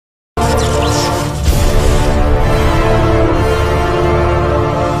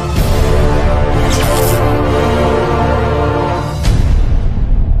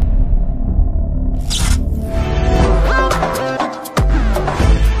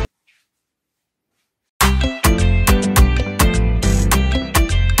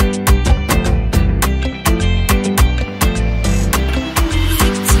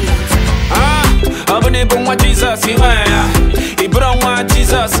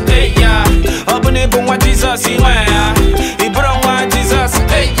born with Jesus, he brought one Jesus.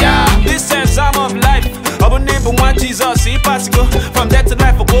 Hey, yeah, this sense of life. Born one Jesus, he pass go from death to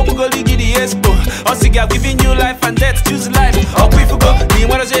life. Go give the expo. Also, God giving you life and death, choose life. Oh, we forgo. You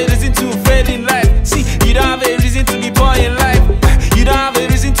want to reason to fail in life. See, you don't have a reason to be poor in life. You don't have a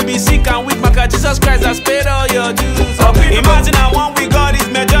reason to be sick and weak. Because Jesus Christ has paid all your dues. Oh, imagine how one with God is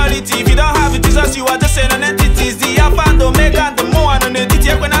majority. If you don't have Jesus, you are just an entity. The Alpha and Omega and the more and the entity.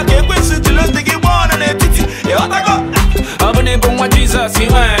 When I get questions to lose, they get one on the entity. Yeah, what I got? Open it, boom, what Jesus, he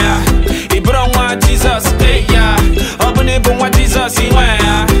brought one Jesus, hey, yeah. Open it, boom, what Jesus, he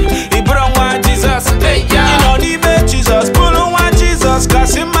brought one Jesus, hey, yeah. You know, he made Jesus, pull on one Jesus,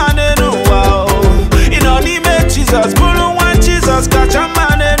 cause him man, wow. You know, he made Jesus, pull on one Jesus, catch a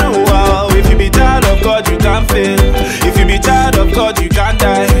man, wow. If you be child of God, you can't fail. If you be child of God, you can't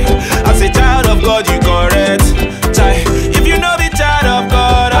die. As a child of God, you correct. If you know be child of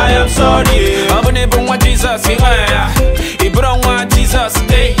God, I am sorry. Open it, boom, what Jesus, he brought one Jesus,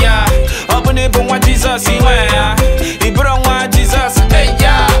 hey, yeah. Open it, boom, what Jesus, he brought one Jesus, hey,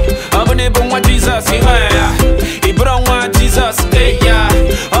 yeah. Open it, boom, what Jesus, he brought one Jesus, hey, yeah.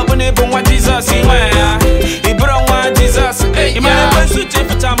 Open it, boom, what Jesus, he brought one Jesus, hey, yeah.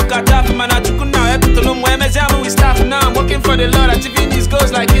 We start now, I'm working for the Lord, achieving these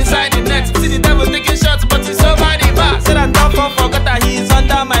goals like inside the net. See the devil taking shots, but he's over the bar. Said I'm down for forgot that he is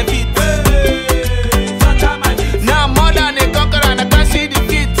under my feet. Now I'm more than a conqueror and I can't see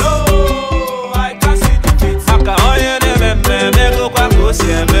defeat. Oh, I can't see defeat. Aka onye na-eme go kwa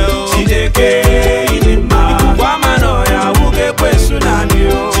kosi eme o. Chineke idima. Kwa mano ya wuge kwesu na ni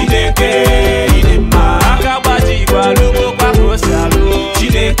o. Chineke idima. Aka baji kwa lugo kwa kosi alo.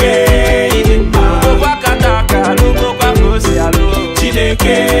 Chineke idima. Kwa kataka lugo kwa kosi alo.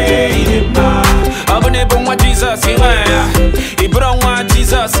 Chineke idima. Open it, boom, what Jesus, he brought one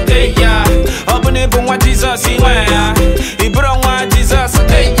Jesus, hey, yeah. Open it, boom, what Jesus, he brought one Jesus,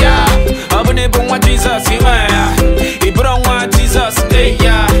 hey, yeah. Open it, boom, what Jesus, he brought one Jesus, hey,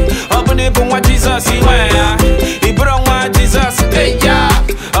 yeah. Open it, boom, what Jesus, he brought one Jesus, hey, yeah.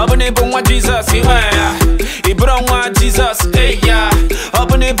 Open it, boom, what Jesus, he brought one Jesus, hey, yeah.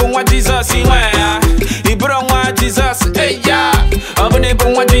 Open it, boom, what Jesus, he brought one Jesus, hey, yeah. Open it,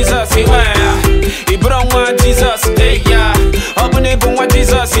 boom, what Jesus, he brought one Jesus, hey, yeah. Open it, boom, what Jesus, he brought one Jesus, hey, yeah.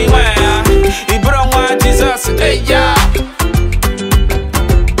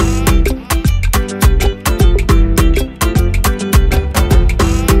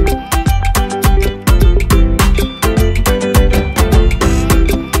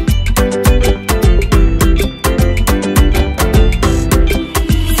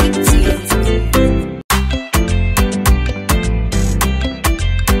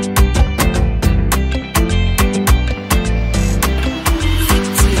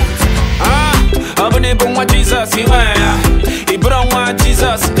 Open it, boom, what Jesus, he brought one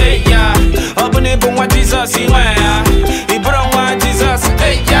Jesus, hey, yeah. Open it, boom, what Jesus, he brought one Jesus,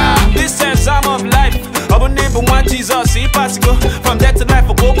 hey, yeah. This sense of life. Open it, boom, what Jesus, he pass go from death to life.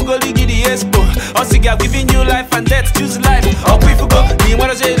 Go give the expo. Also, God giving you life and death, choose life. Oh, we forgo. You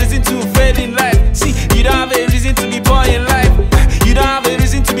want to reason to fail in life. See, you don't have a reason to be poor in life. You don't have a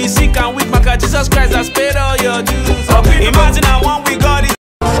reason to be sick and weak. Because Jesus Christ has paid all your dues. Oh, imagine how one